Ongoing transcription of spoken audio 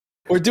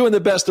We're doing the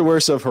best and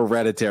worst of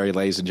Hereditary,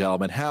 ladies and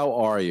gentlemen. How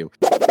are you?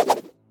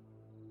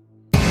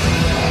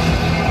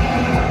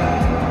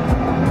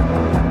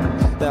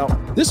 Now,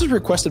 this is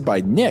requested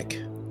by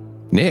Nick.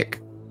 Nick?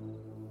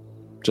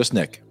 Just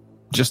Nick.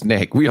 Just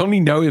Nick. We only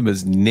know him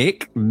as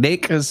Nick.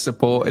 Nick has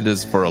supported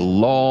us for a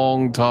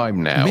long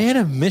time now. Man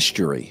of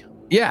mystery.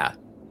 Yeah.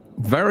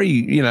 Very,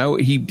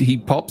 he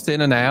pops in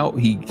and out.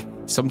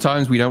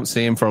 Sometimes we don't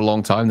see him for a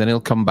long time. Then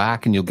he'll come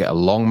back and you'll get a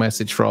long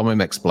message from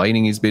him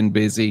explaining he's been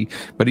busy.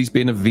 But he's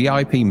been a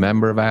VIP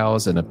member of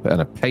ours and a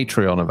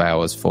Patreon of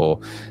ours for,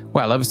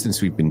 well, ever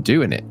since we've been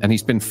doing it. And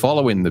he's been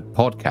following the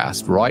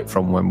podcast right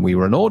from when we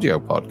were an audio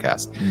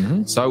podcast.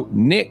 Mm-hmm. So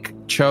Nick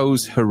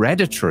chose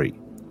Hereditary.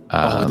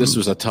 This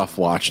was a tough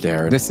watch,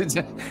 Darren.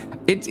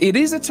 It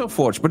is a tough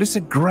watch, but it's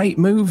a great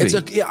movie.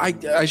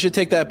 I should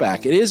take that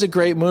back. It is a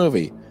great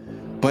movie,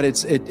 but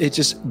it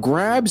just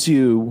grabs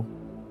you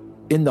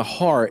in the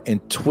heart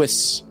and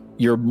twists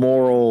your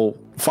moral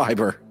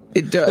fiber.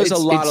 It does. There's a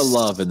lot of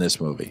love in this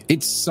movie.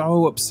 It's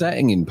so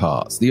upsetting in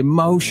parts. The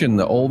emotion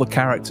that all the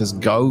characters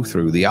go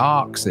through, the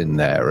arcs in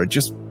there are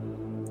just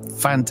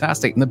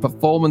fantastic, and the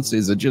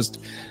performances are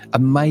just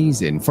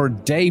amazing. For a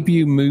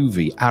debut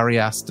movie, Ari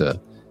Aster,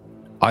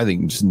 I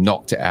think, just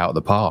knocked it out of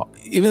the park.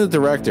 Even the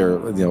director,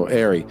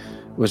 Ari,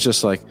 was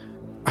just like,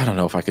 I don't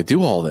know if I could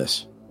do all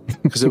this,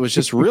 because it was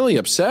just really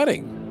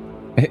upsetting.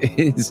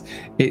 It is.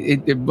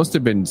 It must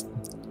have been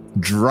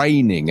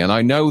draining, and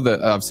I know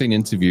that I've seen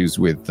interviews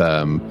with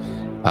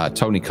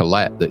Toni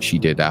Collette that she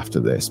did after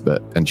this,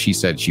 and she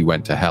said she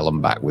went to hell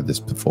and back with this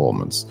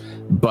performance,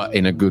 but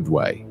in a good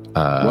way.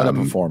 What a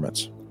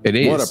performance! It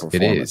is. What a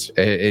performance!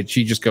 It is.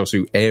 She just goes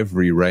through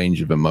every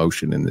range of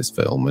emotion in this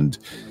film, and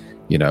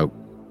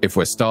if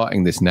we're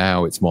starting this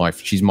now,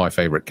 she's my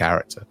favorite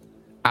character.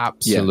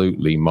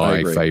 Absolutely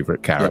my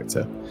favorite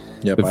character.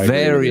 Yep, the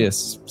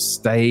various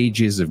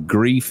stages of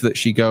grief that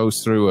she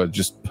goes through are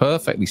just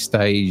perfectly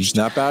staged. She's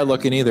not bad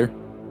looking either.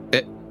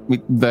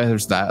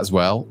 There's that as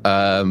well.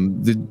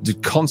 The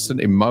constant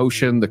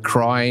emotion, the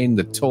crying,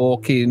 the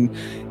talking,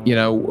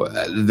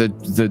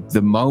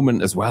 the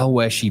moment as well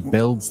where she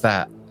builds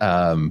that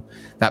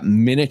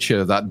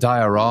miniature, that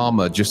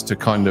diorama, just to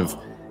kind of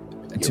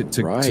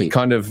to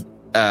kind of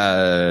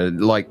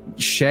like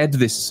shed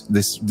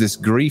this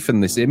grief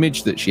and this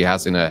image that she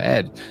has in her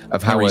head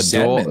of how her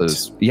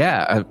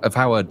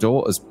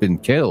daughter's been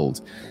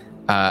killed,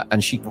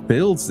 and she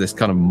builds this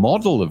kind of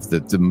model of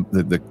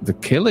the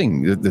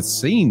killing, the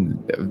scene,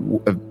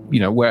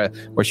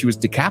 where she was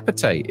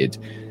decapitated.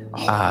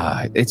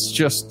 It's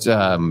just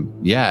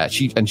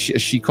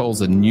she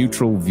calls a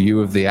neutral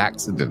view of the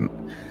accident.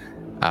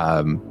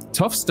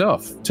 Tough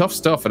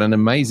stuff, and an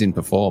amazing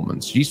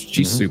performance.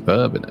 She's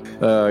superb in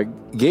it.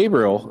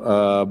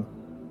 Gabriel,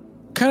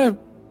 kind of,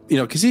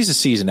 because he's a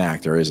seasoned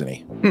actor, isn't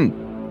he?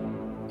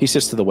 He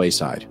sits to the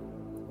wayside.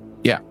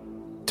 Yeah.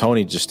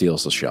 Tony just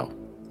steals the show.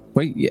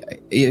 Well, yeah,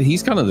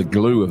 he's kind of the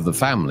glue of the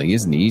family,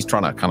 isn't he? He's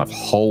trying to kind of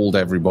hold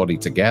everybody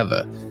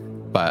together.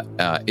 But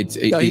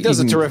he does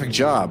a terrific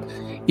job.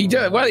 He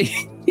does. Well,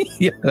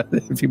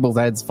 people's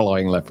heads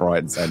flying left, right,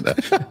 and center.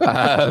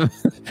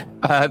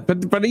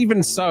 But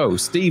even so,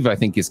 Steve, I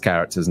think his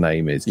character's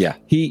name is. Yeah.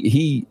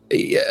 He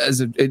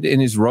in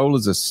his role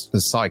as a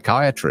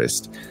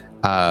psychiatrist,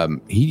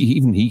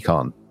 he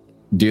can't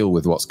deal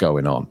with what's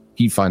going on.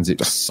 He finds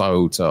it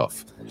so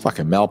tough.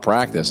 Fucking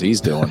malpractice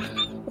he's doing.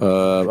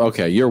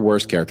 Okay, your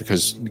worst character,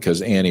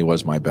 because Annie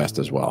was my best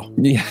as well.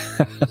 Yeah.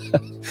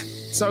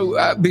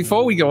 So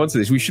before we go on to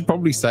this, we should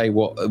probably say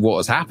what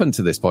has happened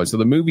to this point. So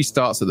the movie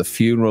starts at the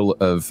funeral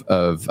of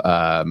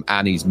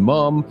Annie's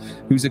mum,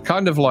 who's a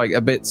kind of like a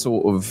bit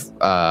sort of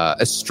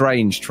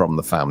estranged from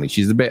the family.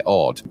 She's a bit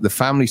odd. The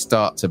family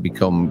start to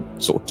become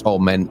sort of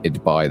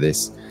tormented by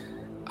this,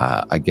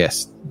 I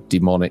guess,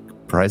 demonic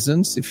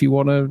presence, if you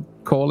want to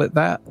call it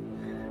that.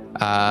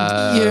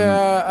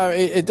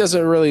 It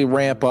doesn't really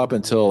ramp up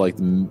until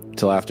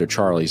after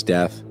Charlie's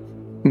death.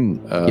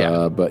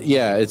 But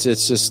yeah, it's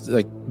just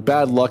like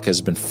bad luck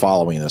has been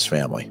following this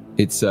family.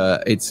 It's do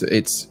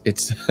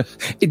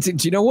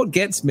you know what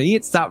gets me?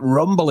 It's that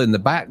rumble in the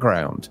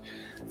background.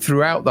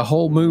 Throughout the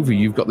whole movie,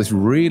 you've got this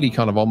really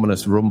kind of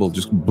ominous rumble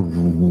just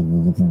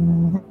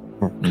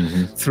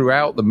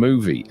throughout the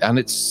movie, and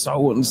it's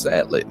so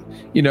unsettling.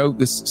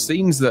 The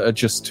scenes that are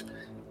just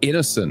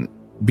innocent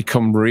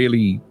become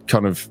really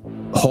kind of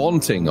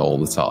haunting all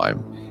the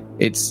time.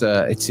 It's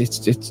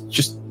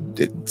just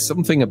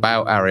something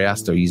about Ari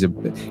Aster. He's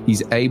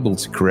able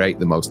to create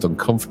the most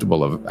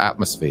uncomfortable of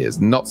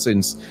atmospheres. Not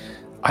since,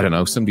 I don't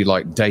know, somebody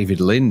like David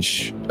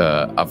Lynch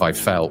have I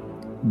felt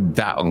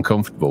that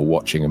uncomfortable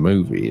watching a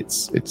movie.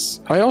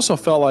 It's. I also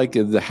felt like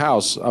the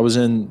house. I was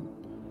in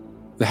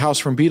the house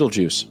from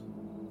Beetlejuice.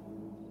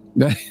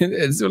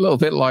 It's a little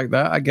bit like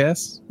that, I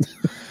guess.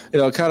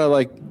 Kind of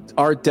like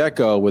Art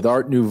Deco with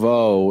Art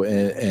Nouveau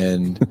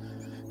and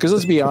because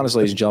let's be honest,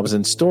 ladies and gentlemen,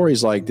 in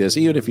stories like this,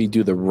 even if you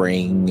do The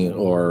Ring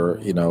or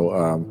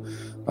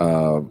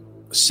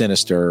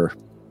Sinister,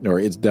 or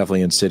it's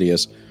definitely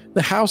Insidious,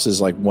 the house is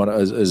like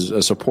is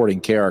a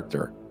supporting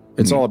character.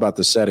 It's all about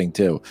the setting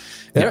too.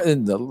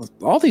 And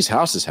all these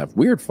houses have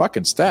weird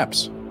fucking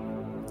steps.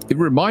 It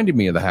reminded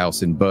me of the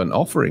house in Burnt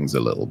Offerings a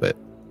little bit.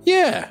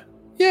 Yeah.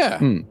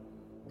 And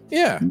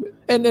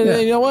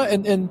you know what?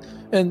 And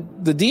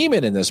the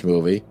demon in this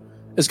movie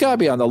has got to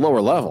be on the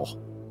lower level,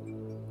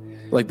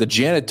 like the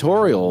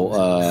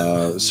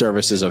janitorial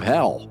services of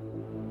hell.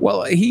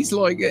 Well, he's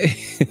like,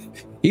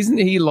 isn't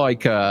he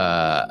like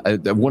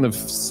one of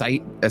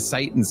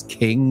Satan's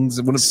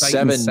kings, one of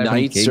Satan's seven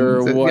knights kings?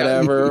 Or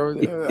whatever?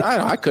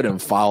 I couldn't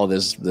follow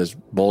this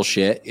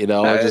bullshit. You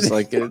know, just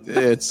like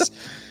it's.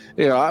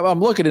 You know, I'm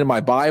looking in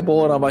my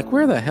Bible and I'm like,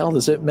 where the hell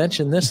does it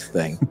mention this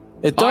thing?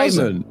 It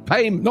doesn't.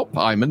 Not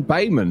Payman.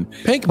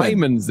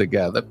 Payman's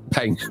together.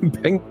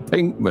 Pinkman.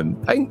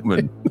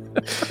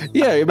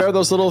 Yeah, you remember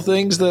those little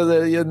things, the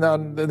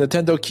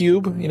Nintendo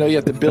Cube? You know, you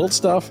have to build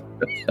stuff.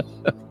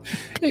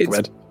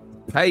 It's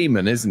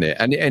Payman, isn't it?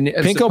 And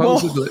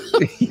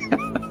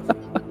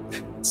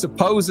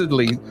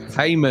supposedly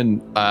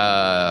Payman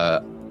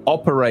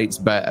operates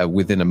better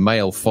within a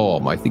male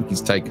form. I think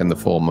he's taken the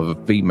form of a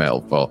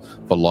female for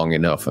long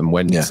enough,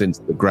 and since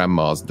the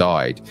grandma's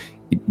died,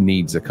 it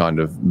needs a kind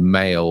of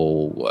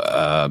male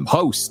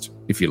host,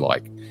 if you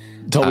like.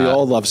 So we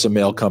all love some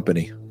male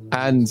company.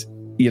 And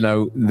you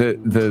know,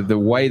 the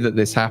way that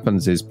this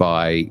happens is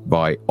by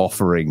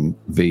offering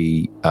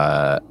the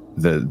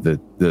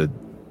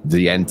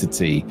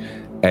entity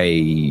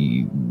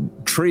a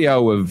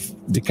trio of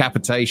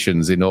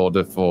decapitations in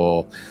order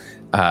for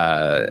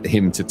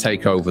him to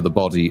take over the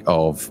body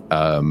of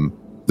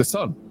the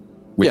son,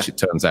 which it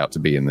turns out to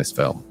be in this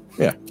film.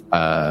 Yeah.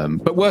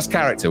 But worst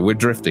character, we're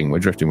drifting. We're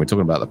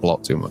talking about the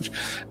plot too much.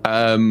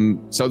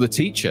 So the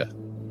teacher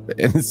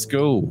in the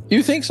school.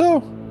 You think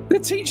so? The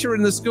teacher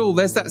in the school,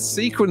 there's that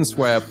sequence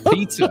where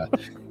Peter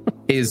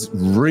is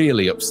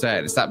really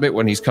upset. It's that bit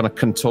when he's kind of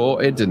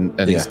contorted and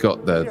he's got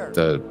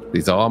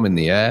his arm in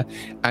the air,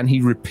 and he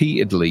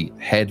repeatedly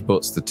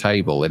headbutts the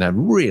table in a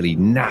really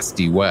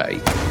nasty way.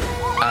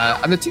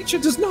 And the teacher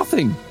does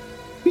nothing.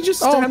 He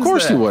just stands there. Of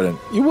course there. you wouldn't.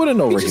 You wouldn't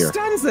over here. He just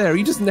stands there.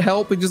 He doesn't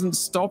help. He doesn't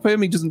stop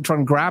him. He doesn't try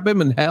and grab him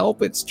and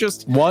help. It's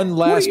just one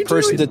last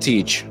person to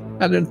teach.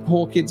 And then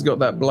poor kid's got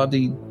that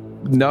bloody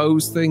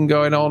nose thing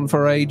going on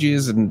for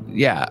ages. And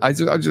yeah, I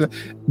just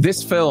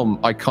this film,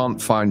 I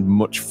can't find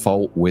much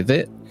fault with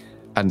it.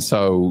 And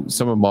so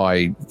some of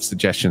my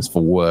suggestions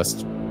for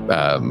worst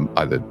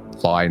either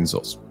lines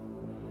or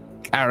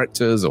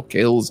characters or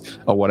kills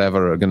or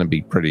whatever are going to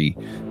be pretty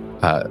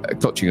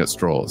clutching at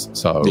straws.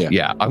 So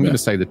I'm going to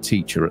say the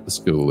teacher at the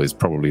school is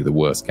probably the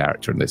worst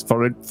character in this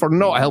for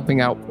not helping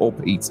out poor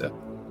Peter.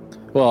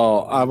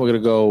 Well, I'm going to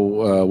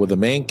go with the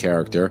main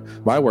character.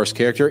 My worst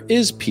character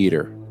is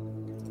Peter.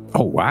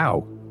 Oh,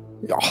 wow.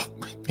 Oh,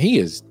 he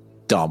is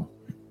dumb.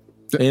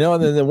 You know,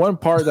 and then the one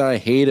part that I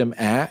hate him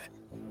at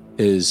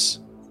is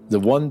the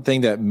one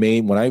thing that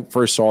made, when I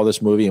first saw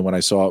this movie and when I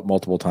saw it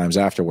multiple times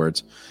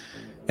afterwards,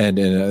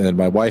 and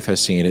my wife has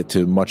seen it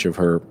to much of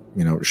her,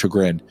 you know,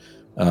 chagrin,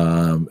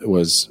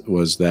 was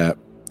that,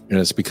 and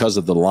it's because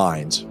of the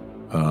lines,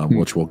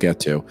 which we'll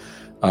get to,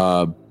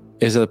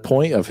 is at the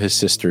point of his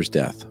sister's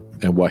death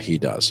and what he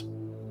does.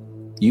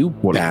 You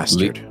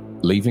bastard.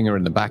 Leaving her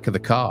in the back of the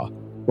car.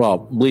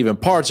 Well, leaving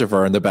parts of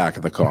her in the back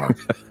of the car.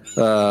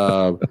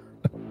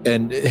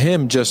 And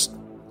him just,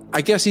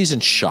 I guess he's in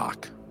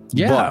shock.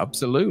 Yeah, but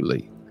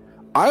absolutely.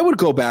 I would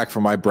go back for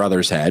my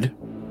brother's head.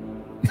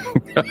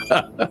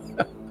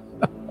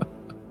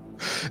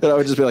 And I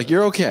would just be like,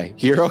 you're okay.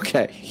 You're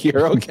okay.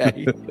 You're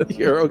okay.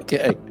 You're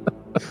okay.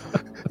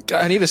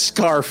 I need a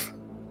scarf.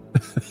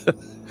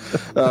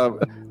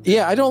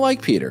 I don't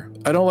like Peter.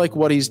 I don't like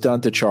what he's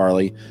done to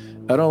Charlie.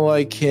 I don't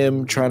like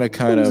him trying to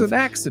kind of... It was an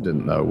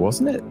accident, though,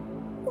 wasn't it?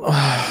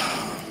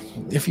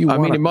 If you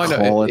want to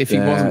call it if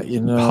that, he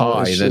wasn't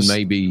high, then just...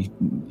 maybe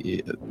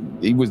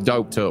he was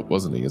doped up,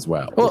 wasn't he, as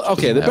well? Well,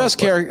 okay, the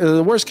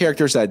worst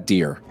character is that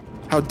deer.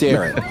 How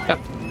dare it?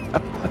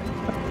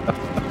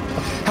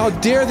 How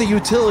dare the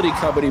utility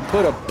company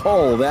put a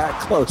pole that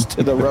close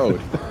to the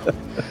road?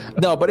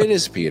 No, but it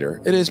is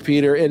Peter. It is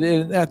Peter.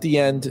 And at the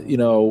end, you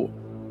know,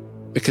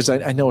 because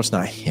I know it's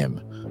not him,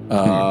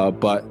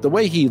 but the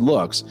way he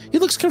looks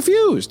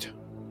confused.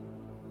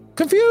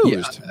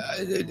 Confused.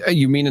 Yeah.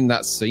 You mean in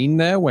that scene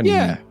there when?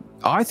 Yeah.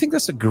 I think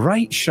that's a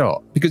great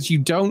shot because you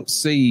don't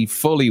see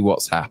fully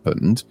what's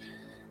happened.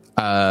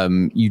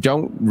 You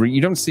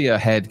don't see a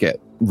head get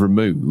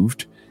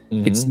removed.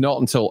 Mm-hmm. It's not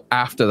until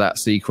after that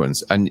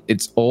sequence, and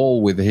it's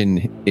all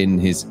in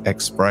his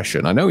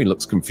expression. I know he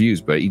looks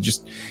confused, but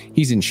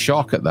he's in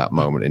shock at that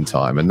moment in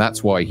time, and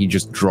that's why he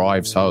just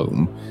drives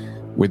home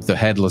with the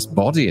headless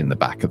body in the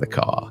back of the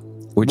car,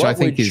 which I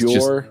think is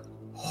just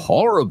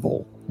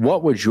horrible.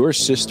 What would your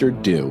sister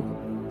do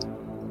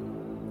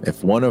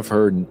if one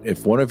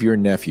of your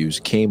nephews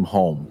came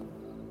home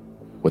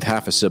with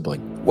half a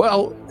sibling?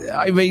 Well,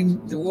 I mean,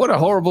 what a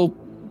horrible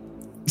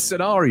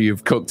scenario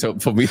you've cooked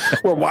up for me.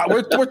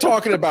 We're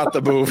talking about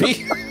the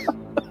movie.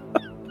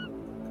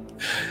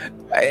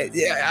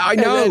 I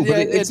know, and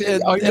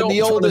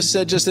the oldest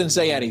said just didn't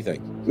say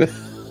anything.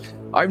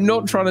 I'm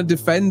not trying to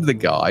defend the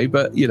guy,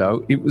 but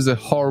it was a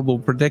horrible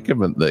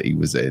predicament that he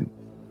was in.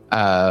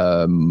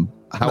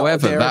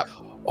 However, that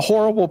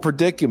horrible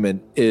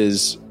predicament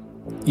is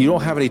you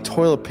don't have any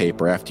toilet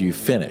paper after you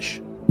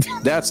finish.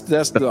 That's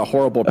the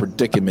horrible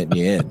predicament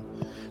you're in.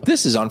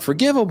 This is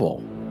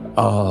unforgivable.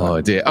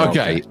 Oh dear.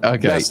 Okay.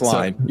 Best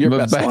line. Your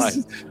best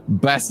line.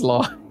 Best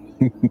line.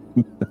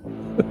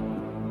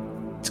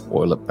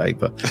 Toilet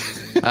paper.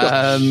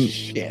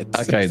 Shit.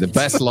 Okay, the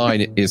best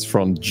line is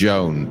from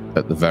Joan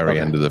at the very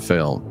end of the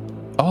film.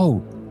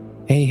 Oh,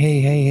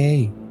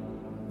 hey.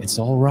 It's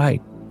all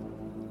right.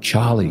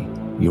 Charlie,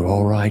 you're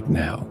all right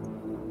now.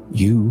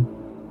 You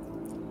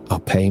are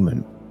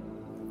Payment,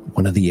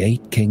 one of the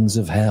 8 kings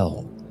of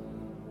hell.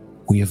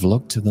 We have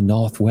looked to the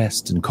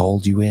northwest and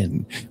called you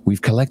in.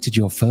 We've collected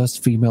your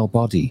first female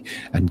body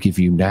and give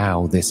you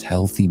now this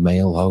healthy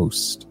male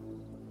host.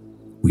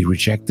 We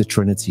reject the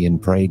Trinity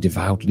and pray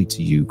devoutly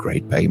to you,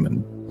 great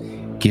Payment.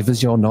 Give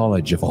us your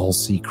knowledge of all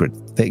secret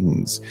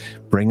things.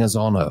 Bring us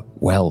honor,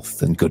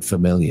 wealth, and good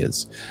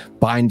familiars.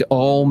 Bind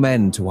all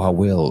men to our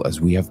will as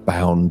we have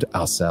bound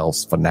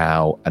ourselves for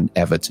now and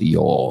ever to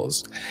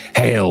yours.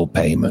 Hail,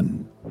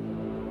 Payment.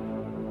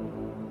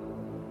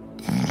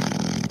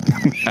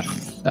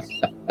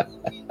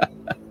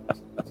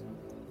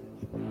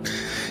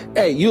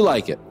 Hey, you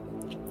like it.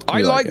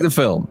 I like the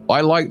film.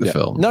 I like the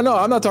film. No,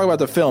 I'm not talking about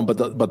the film, but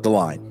the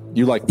line.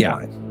 You like the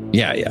line.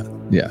 Yeah.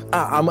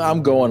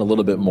 I'm going a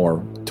little bit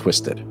more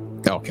twisted.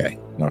 Okay.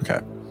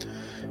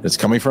 It's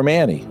coming from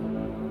Annie.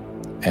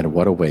 And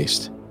what a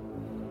waste.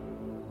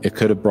 It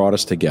could have brought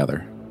us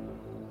together.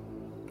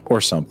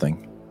 Or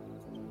something.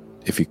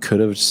 If you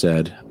could have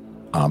said,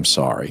 I'm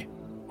sorry.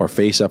 Or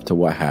face up to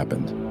what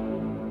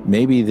happened.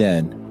 Maybe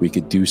then we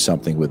could do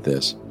something with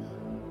this.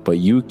 But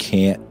you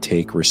can't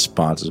take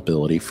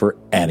responsibility for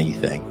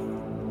anything.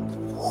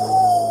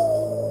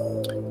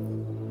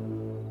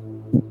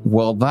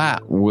 Well,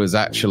 that was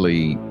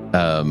actually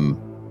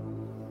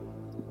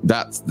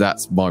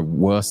that's my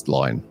worst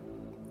line.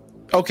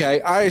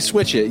 Okay, I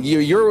switch it.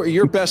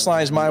 Your best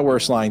line is my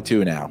worst line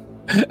too now.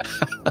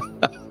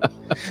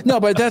 No,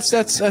 but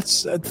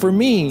that's for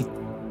me.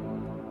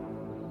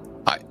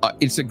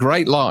 It's a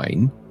great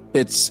line.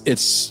 It's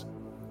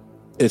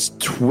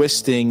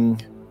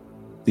twisting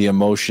the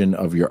emotion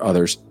of your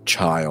other's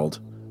child,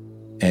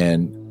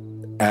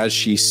 and as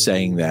she's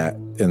saying that,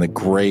 and the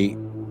great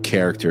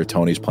character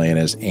Tony's playing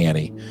as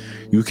Annie,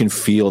 you can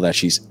feel that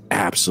she's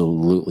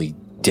absolutely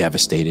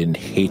devastated and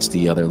hates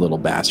the other little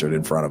bastard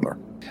in front of her.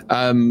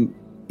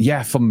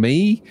 For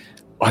me,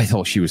 I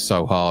thought she was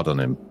so hard on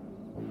him.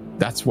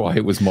 That's why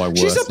it was my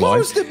worst line. She's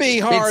supposed to be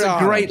hard on him.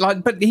 It's a great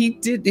line, but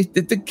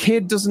the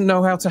kid doesn't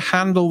know how to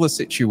handle the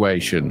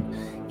situation.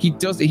 He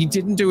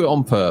didn't do it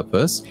on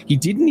purpose. He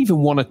didn't even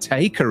want to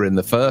take her in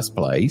the first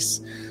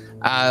place.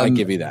 I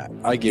give you that.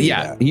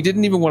 He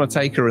didn't even want to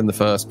take her in the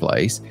first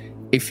place.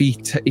 If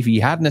he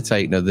hadn't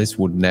taken her, this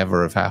would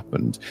never have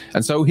happened.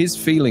 And so he's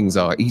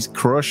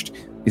crushed.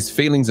 His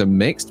feelings are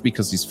mixed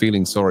because he's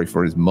feeling sorry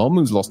for his mom,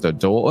 who's lost her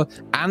daughter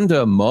and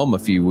her mom a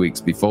few weeks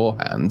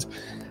beforehand.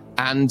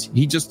 And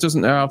he just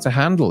doesn't know how to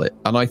handle it.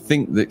 And I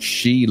think that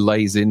she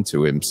lays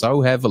into him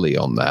so heavily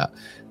on that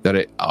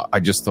I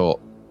just thought,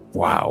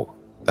 wow,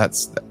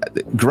 that's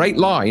a great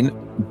line.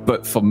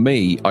 But for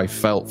me, I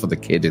felt for the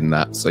kid in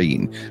that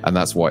scene. And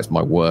that's why it's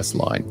my worst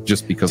line,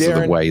 just because of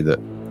the way that...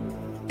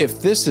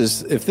 If this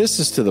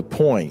is to the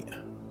point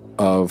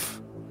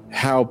of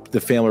how the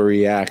family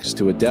reacts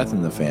to a death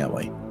in the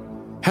family,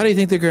 how do you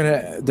think they're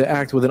going to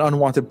act with an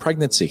unwanted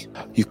pregnancy?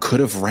 You could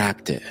have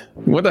wrapped it.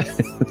 What?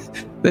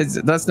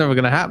 That's never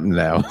going to happen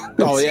now.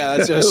 Oh yeah,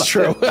 that's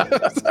true.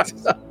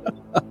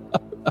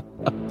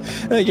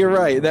 You're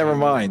right. Never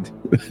mind.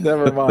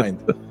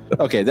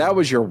 Okay, that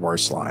was your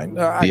worst line.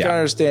 I can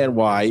understand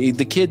why.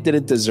 The kid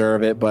didn't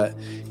deserve it, but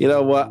you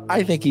know what?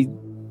 I think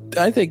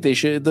they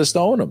should have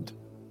stoned him.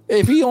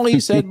 If he only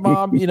said,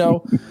 Mom,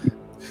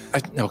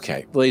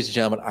 okay, ladies and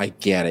gentlemen, I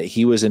get it.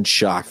 He was in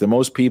shock.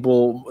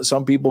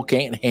 Some people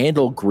can't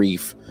handle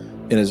grief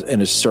in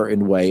a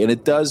certain way, and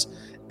it does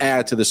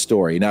add to the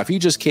story. Now, if he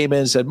just came in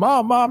and said,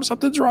 Mom,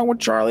 something's wrong with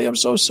Charlie. I'm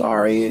so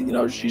sorry.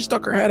 She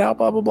stuck her head out,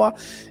 blah, blah, blah.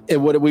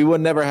 We would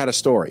never had a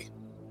story.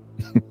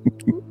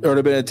 It would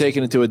have been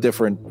taken into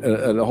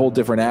a whole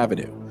different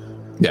avenue.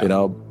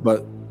 Yeah.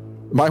 But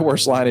my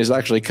worst line is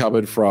actually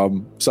coming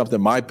from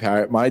something my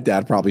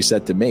dad probably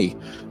said to me,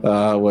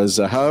 was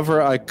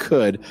however I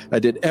could, I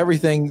did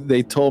everything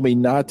they told me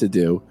not to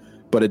do,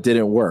 but it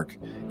didn't work.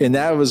 And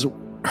that was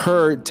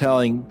her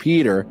telling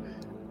Peter,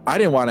 I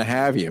didn't want to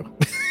have you.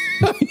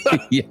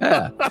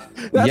 Yeah.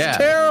 That's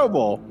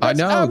terrible. That's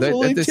I know.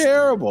 Absolutely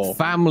terrible.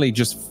 Family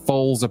just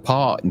falls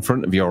apart in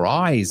front of your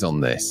eyes on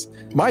this.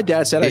 My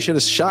dad said I should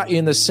have shot you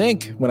in the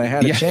sink when I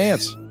had a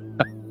chance.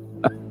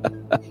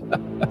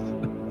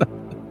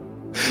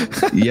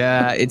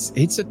 Yeah,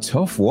 it's a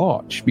tough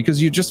watch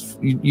because you're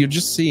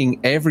just seeing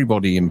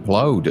everybody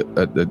implode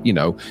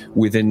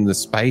within the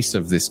space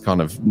of this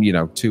kind of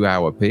 2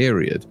 hour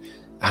period,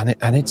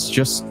 and it's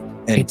just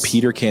And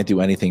Peter can't do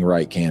anything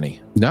right, can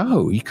he?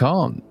 No, he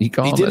can't. He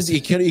can't.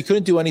 He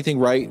couldn't do anything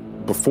right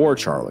before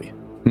Charlie.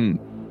 And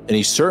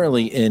he's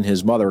certainly in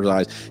his mother's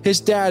eyes. His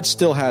dad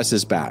still has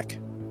his back.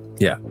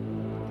 Yeah.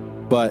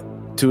 But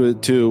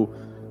to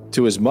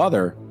his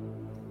mother,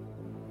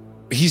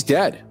 he's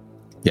dead.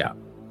 Yeah.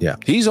 Yeah.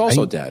 He's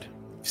also dead.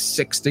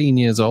 16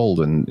 years old,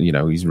 and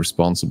he's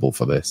responsible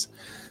for this.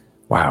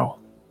 Wow.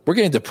 We're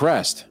getting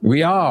depressed.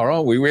 We are,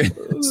 aren't we?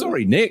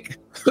 Sorry, Nick.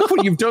 Look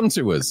what you've done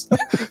to us.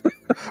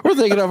 We're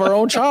thinking of our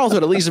own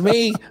childhood, at least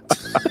me.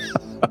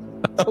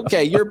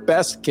 Okay, your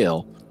best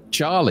kill.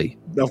 Charlie.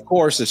 Of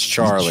course it's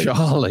Charlie.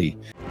 Charlie.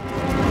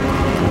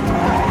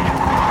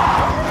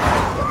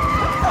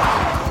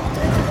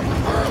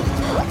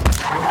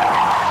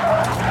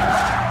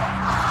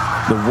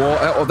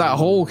 That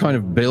whole kind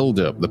of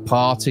build-up, the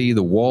party,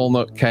 the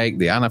walnut cake,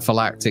 the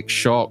anaphylactic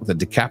shock, the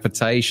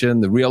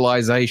decapitation, the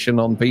realization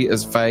on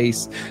Peter's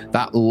face,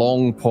 that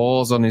long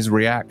pause on his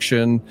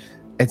reaction.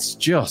 It's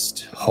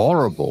just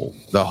horrible,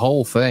 the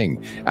whole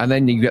thing. And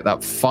then you get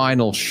that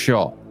final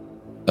shot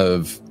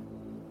of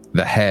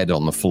the head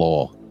on the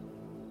floor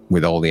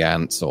with all the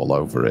ants all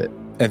over it.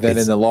 And then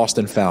in the lost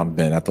and found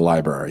bin at the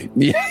library.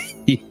 Yeah.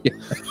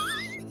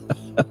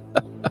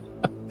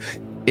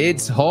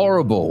 It's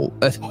horrible.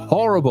 A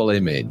horrible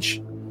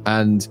image.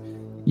 And,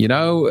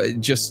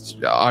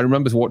 I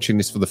remember watching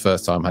this for the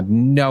first time, had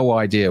no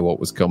idea what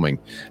was coming.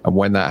 And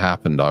when that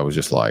happened, I was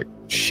just like,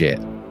 shit.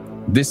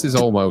 This is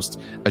almost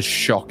as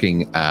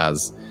shocking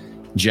as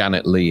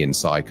Janet Leigh in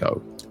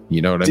Psycho.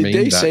 You know what I mean?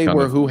 Did they say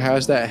who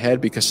has that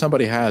head? Because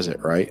somebody has it,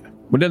 right?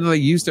 Well, then they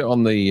used it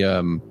on the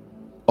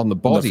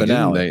body,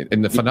 didn't they?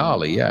 In the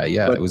finale,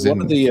 yeah. But it was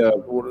one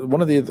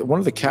of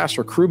the cast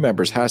or crew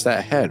members has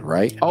that head,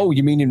 right? Oh,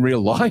 you mean in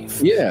real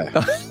life? Yeah.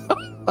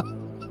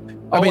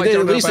 I mean,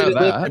 at least they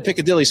live in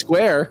Piccadilly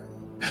Square.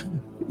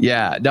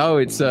 Yeah, no,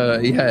 it's they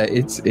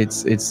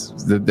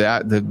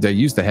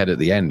use the head at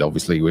the end,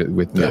 obviously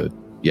with the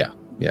yeah.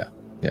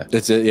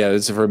 It's it. Yeah,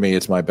 it's for me.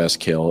 It's my best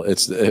kill.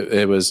 It's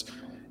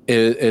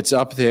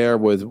up there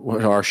with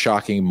our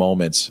shocking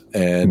moments.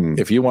 And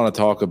if you want to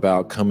talk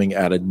about coming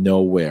out of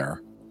nowhere,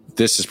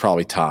 this is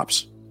probably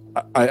tops.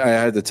 I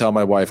had to tell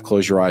my wife,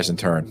 close your eyes and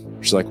turn.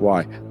 She's like,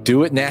 why?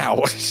 Do it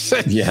now.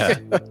 Yeah.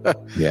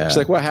 She's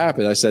like, what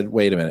happened? I said,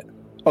 wait a minute.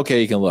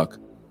 Okay, you can look.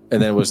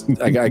 And then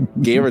I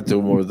gave it to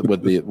him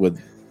with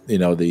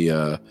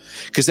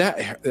because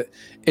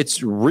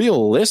it's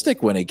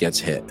realistic when it gets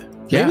hit.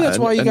 Maybe that's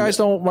why you guys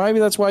don't. Maybe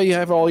that's why you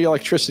have all your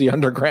electricity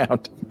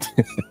underground.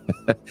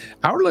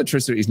 Our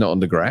electricity is not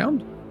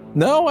underground.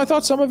 No, I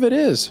thought some of it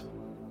is.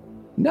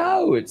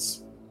 No,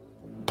 it's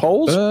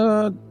poles.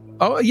 A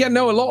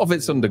lot of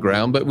it's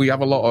underground, but we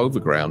have a lot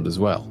overground as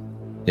well.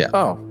 Yeah.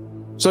 Oh,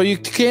 so you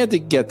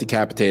can't get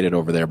decapitated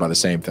over there by the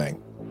same thing.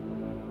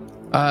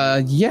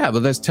 Yeah,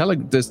 but there's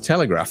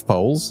telegraph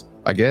poles,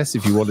 I guess,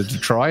 if you wanted to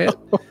try it.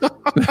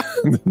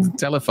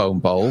 Telephone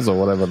poles or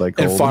whatever they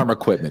call them. And farm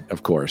equipment,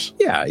 of course.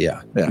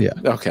 Yeah.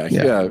 Okay.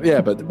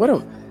 Yeah. But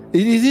do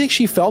you think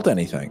she felt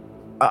anything?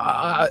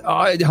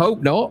 I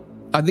hope not.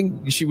 I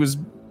think she was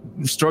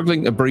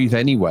struggling to breathe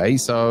anyway,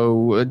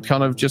 so it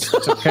kind of just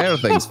took care of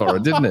things for her,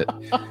 didn't it?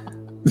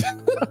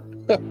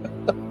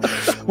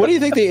 What do you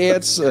think the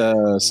ants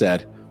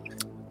said?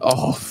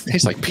 Oh,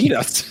 tastes like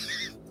peanuts.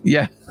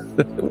 Yeah,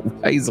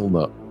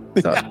 hazelnut,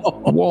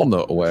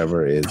 walnut, or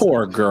whatever it is.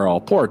 Poor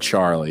girl, poor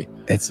Charlie.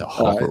 It's a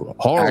horrible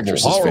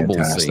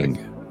scene.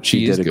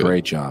 She did a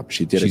great job.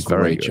 She's a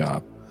great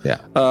job.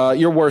 Yeah.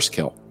 Your worst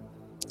kill.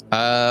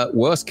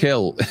 Worst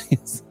kill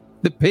is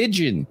the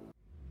pigeon.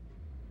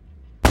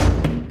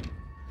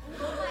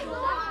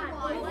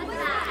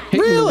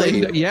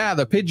 Really?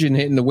 The pigeon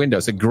hitting the window.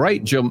 It's a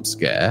great jump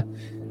scare,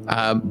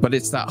 but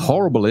it's that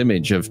horrible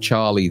image of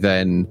Charlie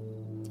then.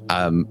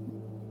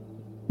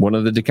 One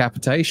of the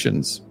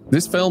decapitations.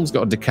 This film's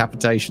got a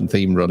decapitation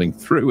theme running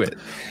through it.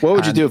 What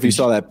would you do if you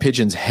saw that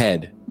pigeon's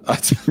head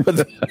at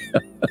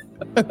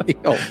the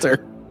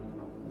altar?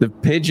 The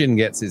pigeon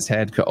gets his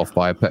head cut off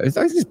by it's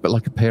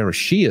like a pair of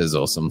shears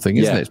or something,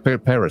 isn't it? It's a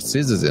pair of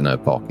scissors in her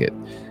pocket,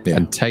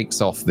 and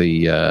takes off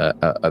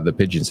the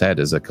pigeon's head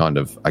as a kind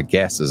of, I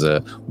guess, as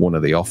one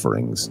of the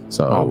offerings.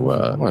 So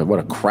what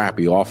a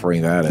crappy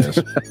offering that is.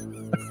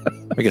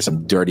 I get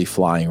some dirty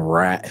flying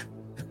rat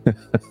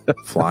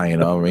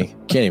flying over me.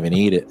 Can't even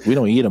eat it. We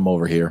don't eat them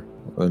over here.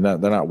 They're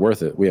not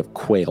worth it. We have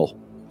quail.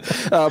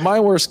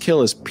 My worst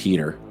kill is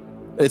Peter.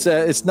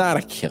 It's not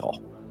a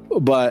kill,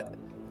 but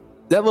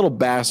that little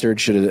bastard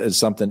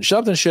something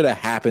should have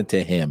happened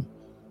to him,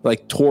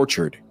 like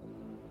tortured,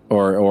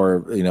 or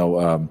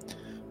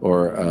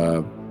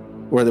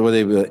where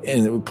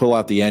they pull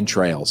out the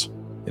entrails,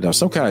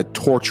 some kind of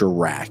torture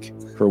rack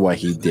for what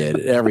he did.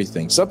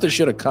 Everything, something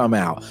should have come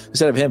out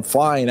instead of him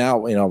flying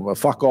out,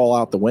 fuck all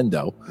out the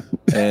window,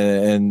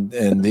 and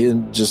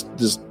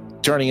just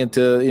turning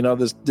into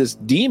this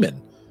demon,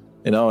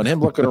 and him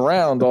looking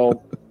around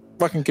all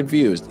fucking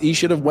confused. He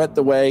should have went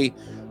the way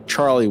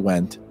Charlie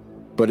went,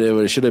 but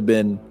it should have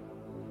been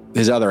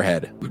his other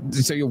head.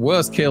 So your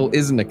worst kill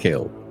isn't a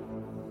kill.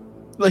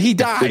 He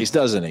dies,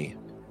 doesn't he?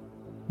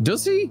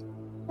 Does he?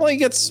 Well, he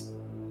gets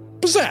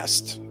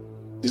possessed.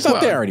 He's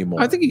not there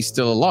anymore. I think he's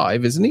still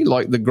alive, isn't he?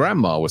 Like the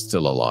grandma was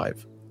still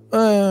alive.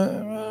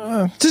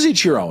 To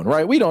each your own,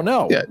 right? We don't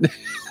know. Yeah.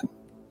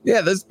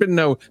 Yeah, there's been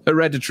no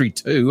Hereditary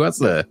 2, has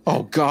there?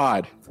 Oh,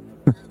 God.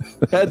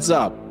 Heads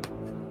up.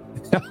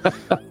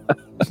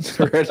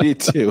 Hereditary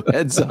 2,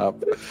 heads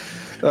up.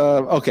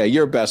 Okay,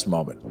 your best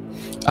moment.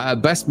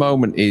 Best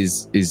moment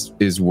is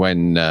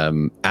when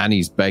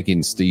Annie's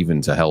begging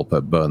Stephen to help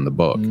her burn the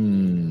book.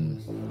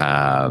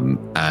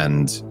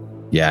 And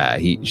yeah,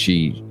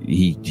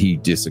 he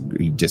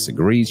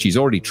disagrees. She's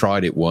already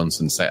tried it once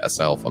and set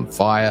herself on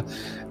fire.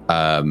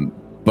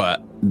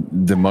 But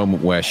the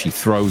moment where she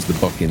throws the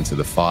book into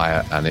the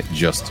fire and it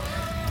just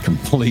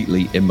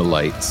completely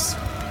immolates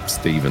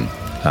Stephen,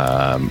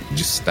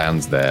 just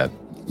stands there.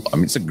 I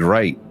mean, it's a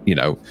great,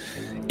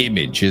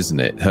 image, isn't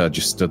it? Her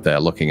just stood there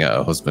looking at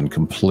her husband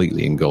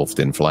completely engulfed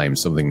in flames,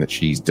 something that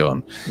she's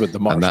done. With the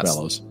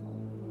marshmallows.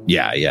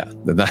 Yeah.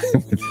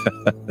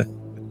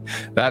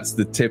 That's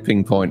the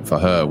tipping point for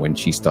her when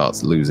she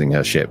starts losing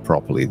her shit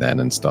properly then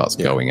and starts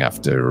going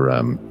after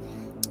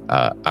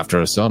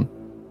her son.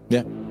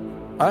 Yeah.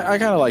 I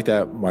kind of like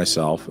that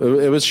myself.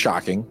 It was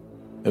shocking.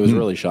 It was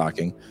really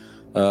shocking.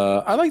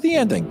 I like the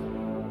ending.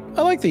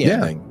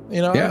 Ending.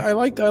 I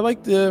like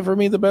for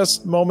me the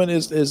best moment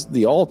is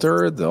the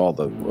altar, all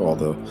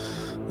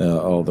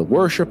the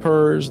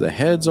worshipers, the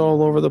heads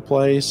all over the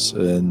place,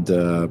 and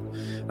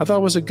I thought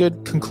it was a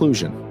good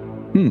conclusion.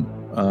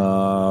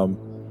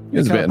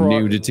 There's a bit of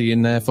nudity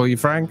in there for you,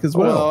 Frank, as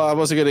well. Well, I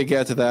wasn't going to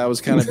get to that. I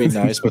was kind of being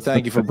nice, but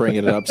thank you for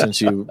bringing it up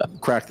since you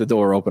cracked the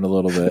door open a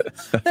little bit.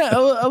 Yeah,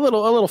 a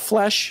little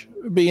flesh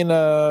being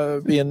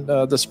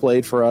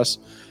displayed for us.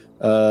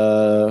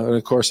 And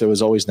of course, it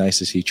was always nice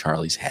to see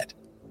Charlie's head.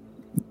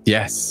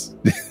 Yes.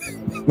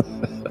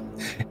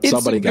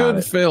 It's a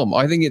good film.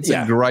 I think it's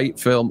a great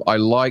film. I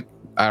like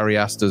Ari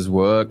Aster's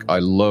work. I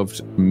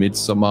loved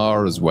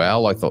Midsommar as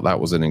well. I thought that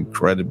was an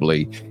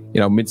incredibly,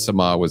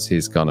 Midsommar was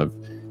his kind of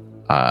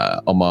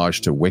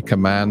homage to Wicker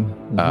Man.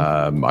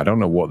 I don't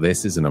know what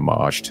this is an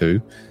homage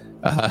to.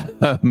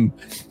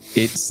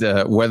 It's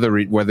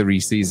whether he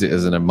sees it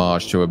as an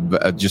homage to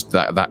just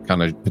that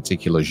kind of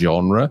particular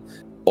genre.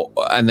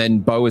 And then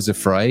Beau is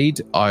Afraid,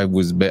 I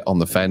was a bit on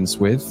the fence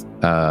with,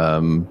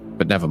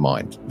 but never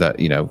mind. That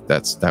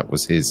that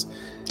was his.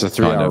 It's a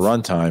 3-hour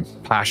runtime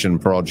passion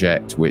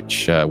project,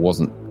 which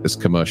wasn't as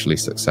commercially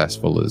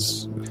successful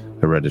as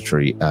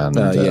Hereditary and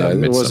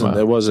Midsommar.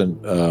 It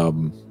wasn't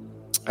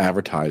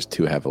advertised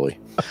too heavily.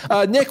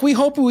 Nick, we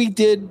hope we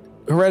did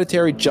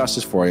Hereditary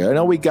justice for you. I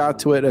know we got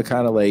to it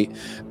kind of late,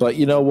 but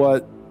you know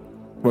what?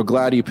 We're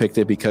glad you picked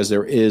it because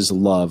there is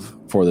love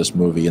for this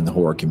movie in the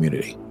horror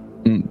community.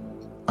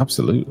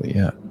 Absolutely,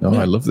 yeah. No,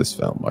 I love this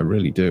film. I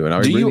really do. And I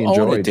really enjoyed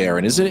own it,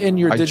 Darren? Is it in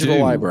your digital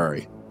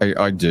library?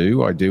 I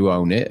do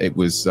own it. It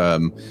was a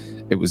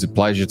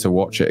pleasure to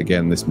watch it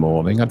again this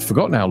morning. I'd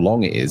forgotten how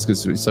long it is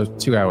because it's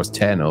 2 hours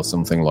 10 or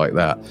something like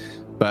that.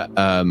 But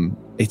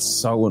it's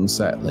so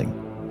unsettling,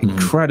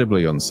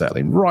 incredibly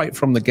unsettling. Right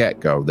from the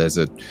get-go, there's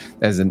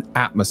an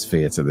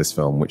atmosphere to this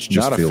film which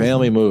just not a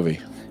family movie.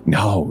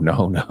 No,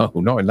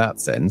 not in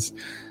that sense.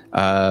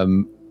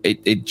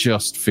 It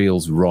just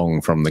feels wrong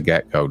from the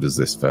get-go, does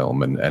this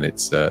film, and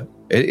it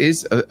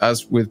is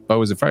as with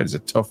Beau is Afraid, it's a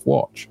tough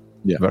watch.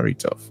 Yeah, very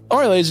tough. All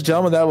right, ladies and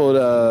gentlemen, that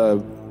will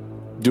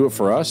do it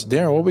for us.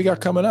 Darren, what we got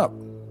coming up?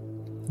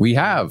 We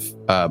have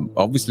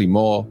obviously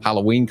more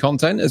Halloween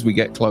content as we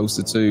get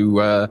closer to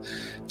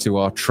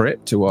our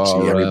trip to our.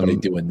 See everybody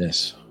doing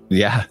this.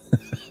 Yeah.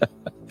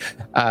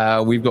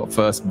 We've got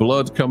First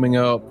Blood coming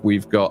up.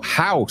 We've got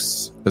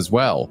House as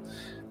well.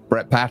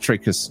 Brett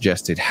Patrick has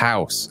suggested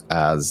House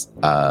as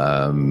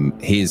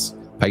his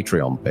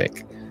Patreon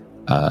pick.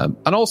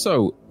 And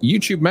also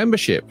YouTube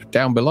membership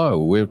down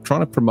below. We're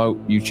trying to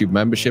promote YouTube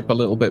membership a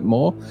little bit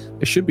more.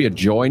 There should be a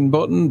join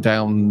button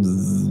down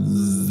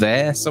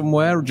there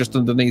somewhere, just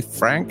underneath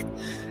Frank.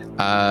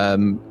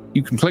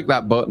 You can click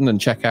that button and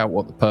check out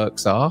what the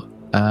perks are.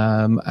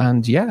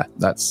 And yeah,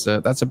 that's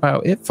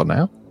about it for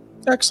now.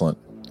 Excellent.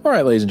 All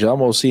right, ladies and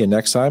gentlemen, we'll see you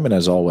next time. And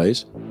as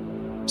always,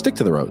 stick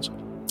to the roads.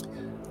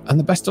 And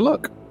the best of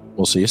luck.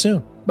 We'll see you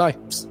soon. Bye.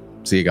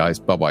 See you guys.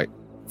 Bye-bye.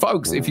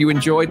 Folks, if you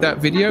enjoyed that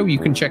video, you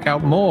can check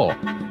out more.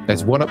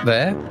 There's one up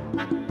there,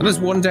 and there's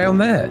one down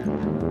there.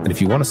 And if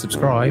you want to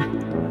subscribe,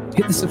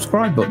 hit the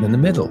subscribe button in the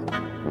middle.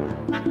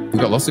 We've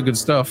got lots of good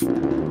stuff.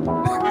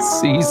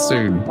 See you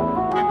soon.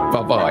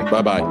 Bye-bye.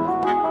 Bye-bye.